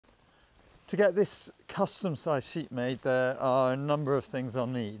To get this custom size sheet made, there are a number of things I'll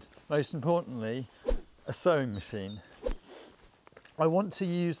need. Most importantly, a sewing machine. I want to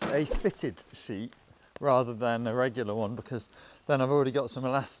use a fitted sheet rather than a regular one, because then I've already got some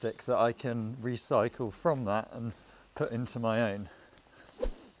elastic that I can recycle from that and put into my own.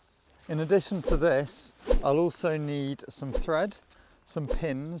 In addition to this, I'll also need some thread, some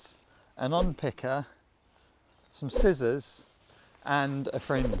pins, an unpicker, some scissors and a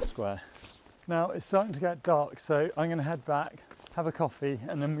framing square. Now it's starting to get dark, so I'm going to head back, have a coffee,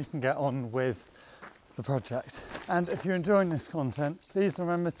 and then we can get on with the project. And if you're enjoying this content, please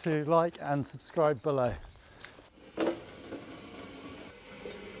remember to like and subscribe below.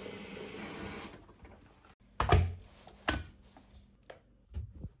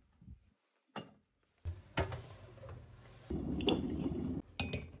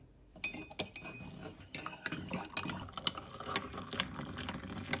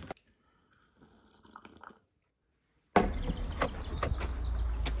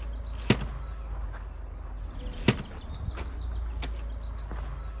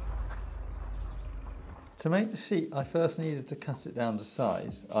 To make the sheet, I first needed to cut it down to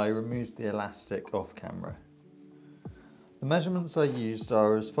size. I removed the elastic off camera. The measurements I used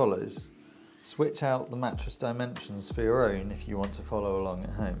are as follows. Switch out the mattress dimensions for your own if you want to follow along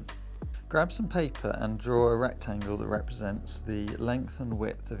at home. Grab some paper and draw a rectangle that represents the length and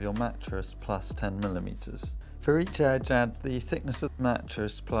width of your mattress plus 10mm. For each edge, add the thickness of the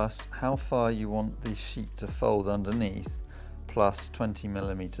mattress plus how far you want the sheet to fold underneath plus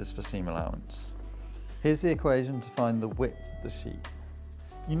 20mm for seam allowance. Here's the equation to find the width of the sheet.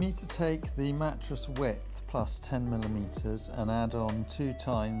 You need to take the mattress width plus 10mm and add on 2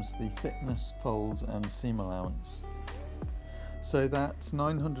 times the thickness, fold and seam allowance. So that's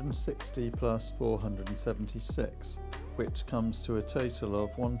 960 plus 476, which comes to a total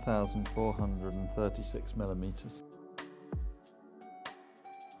of 1436mm.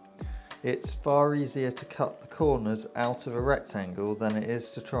 It's far easier to cut the corners out of a rectangle than it is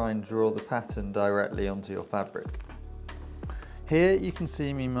to try and draw the pattern directly onto your fabric. Here you can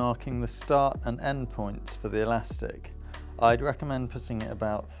see me marking the start and end points for the elastic. I'd recommend putting it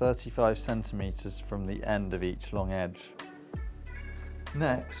about 35cm from the end of each long edge.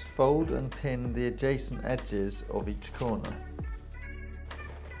 Next, fold and pin the adjacent edges of each corner.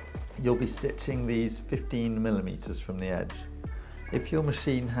 You'll be stitching these 15mm from the edge. If your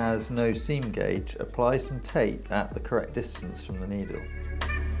machine has no seam gauge, apply some tape at the correct distance from the needle.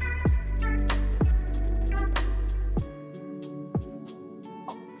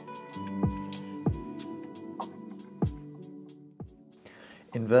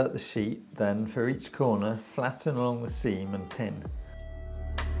 Invert the sheet, then for each corner, flatten along the seam and pin.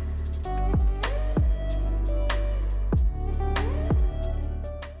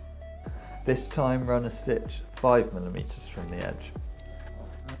 This time run a stitch 5mm from the edge.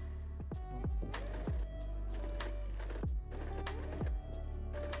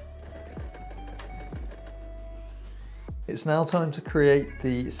 It's now time to create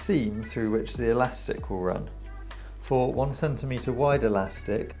the seam through which the elastic will run. For 1cm wide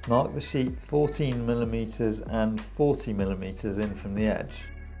elastic, mark the sheet 14mm and 40mm in from the edge.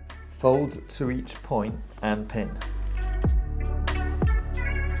 Fold to each point and pin.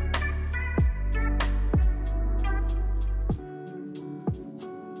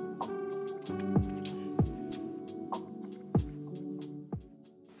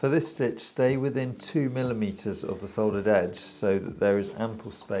 For this stitch, stay within 2mm of the folded edge so that there is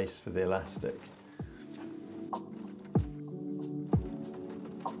ample space for the elastic.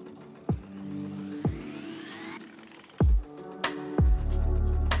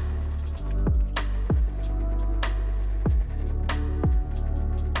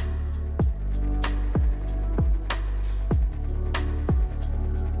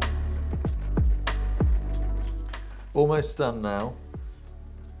 Almost done now.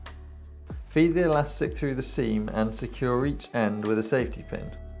 Feed the elastic through the seam and secure each end with a safety pin.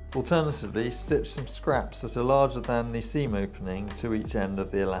 Alternatively, stitch some scraps that are larger than the seam opening to each end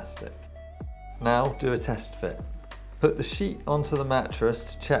of the elastic. Now do a test fit. Put the sheet onto the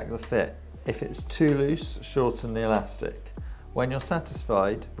mattress to check the fit. If it's too loose, shorten the elastic. When you're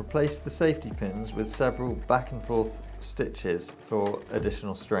satisfied, replace the safety pins with several back and forth stitches for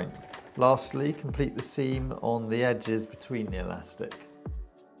additional strength. Lastly, complete the seam on the edges between the elastic.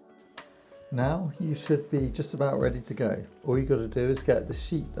 Now you should be just about ready to go. All you got to do is get the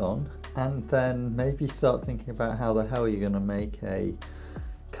sheet on and then maybe start thinking about how the hell you're going to make a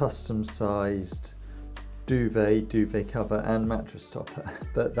custom sized duvet cover and mattress topper.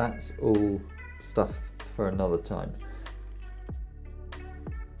 But that's all stuff for another time.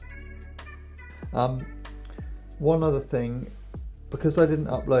 One other thing, because I didn't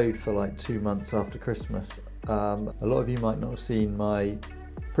upload for like 2 months after Christmas, a lot of you might not have seen my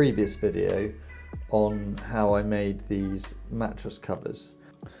previous video on how I made these mattress covers.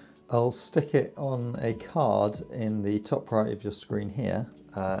 I'll stick it on a card in the top right of your screen here,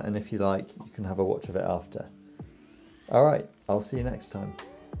 and if you like, you can have a watch of it after. Alright, I'll see you next time.